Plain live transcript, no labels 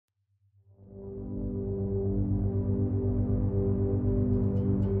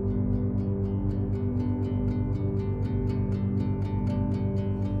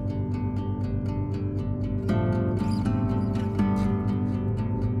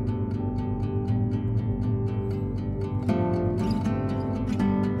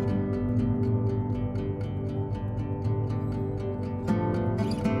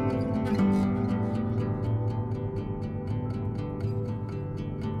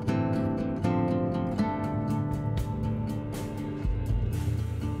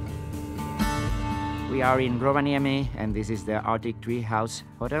We are in Rovaniemi, and this is the Arctic TreeHouse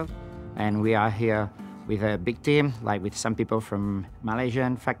Hotel. And we are here with a big team, like with some people from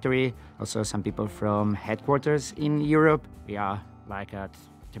Malaysian factory, also some people from headquarters in Europe. We are like at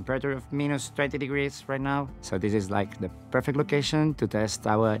temperature of -20 degrees right now. So this is like the perfect location to test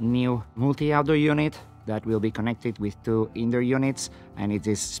our new multi-outdoor unit that will be connected with 2 indoor units, and it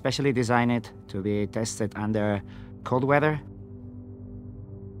is specially designed to be tested under cold weather.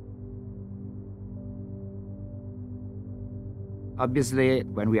 Obviously,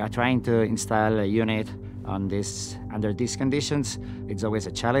 when we are trying to install a unit under these conditions, it's always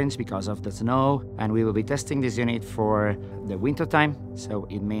a challenge because of the snow, and we will be testing this unit for the winter time. So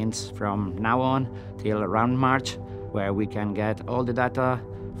it means from now on till around March, where we can get all the data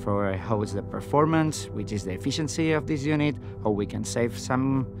for how is the performance, which is the efficiency of this unit, how we can save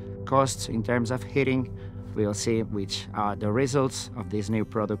some costs in terms of heating. We'll see which are the results of this new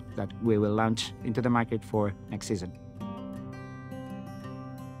product that we will launch into the market for next season.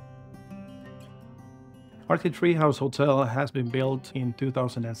 Arctic TreeHouse Hotel has been built in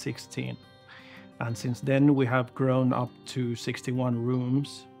 2016, and since then we have grown up to 61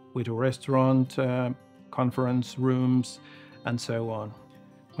 rooms with a restaurant, conference rooms, and so on.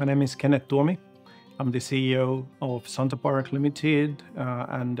 My name is Kenneth Tuomi. I'm the CEO of Santa Park Limited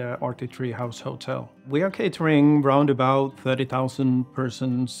and Arctic TreeHouse Hotel. We are catering round about 30,000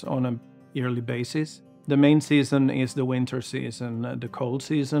 persons on a yearly basis. The main season is the winter season, the cold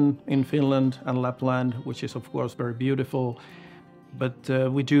season in Finland and Lappland, which is of course very beautiful. But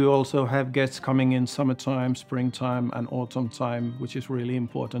we do also have guests coming in summertime, springtime and autumn time, which is really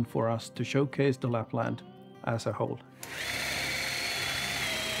important for us to showcase the Lappland as a whole.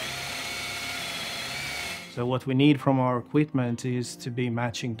 So what we need from our equipment is to be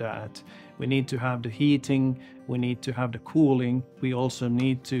matching that. We need to have the heating, we need to have the cooling. We also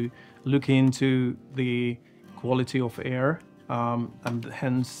need to look into the quality of air, and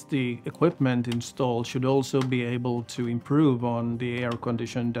hence the equipment installed should also be able to improve on the air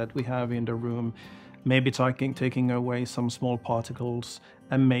condition that we have in the room, maybe taking away some small particles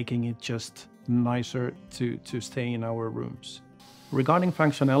and making it just nicer to stay in our rooms. Regarding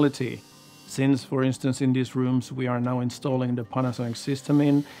functionality, since, for instance, in these rooms we are now installing the Panasonic system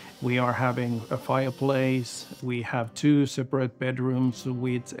in, we are having a fireplace, we have 2 separate bedrooms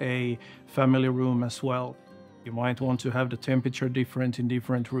with a family room as well. You might want to have the temperature different in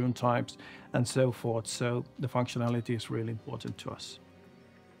different room types and so forth, so the functionality is really important to us.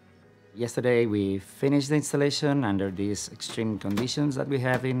 Yesterday we finished the installation under these extreme conditions that we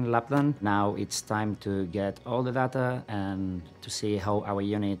have in Lappland. Now it's time to get all the data and to see how our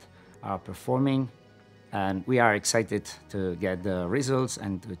unit are performing, and we are excited to get the results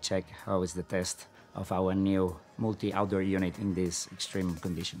and to check how is the test of our new multi-outdoor unit in these extreme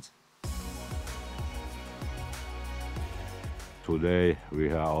conditions. Today we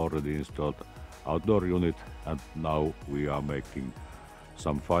have already installed outdoor unit, and now we are making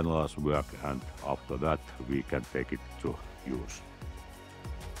some finalized work, and after that we can take it to use.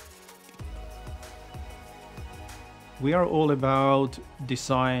 We are all about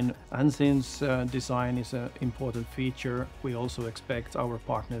design, and since design is an important feature, we also expect our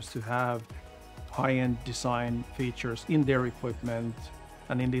partners to have high-end design features in their equipment.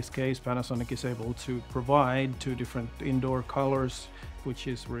 And in this case, Panasonic is able to provide 2 different indoor colors, which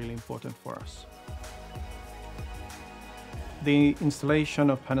is really important for us. The installation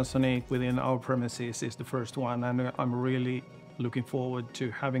of Panasonic within our premises is the first one, and I'm really looking forward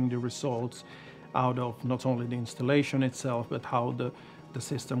to having the results out of not only the installation itself, but how the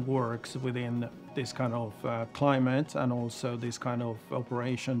system works within this kind of climate, and also this kind of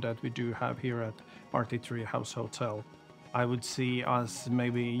operation that we do have here at Arctic TreeHouse Hotel. I would see us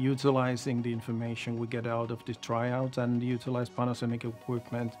maybe utilizing the information we get out of this tryout and utilize Panasonic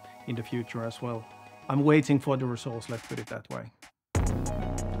equipment in the future as well. I'm waiting for the results, let's put it that way.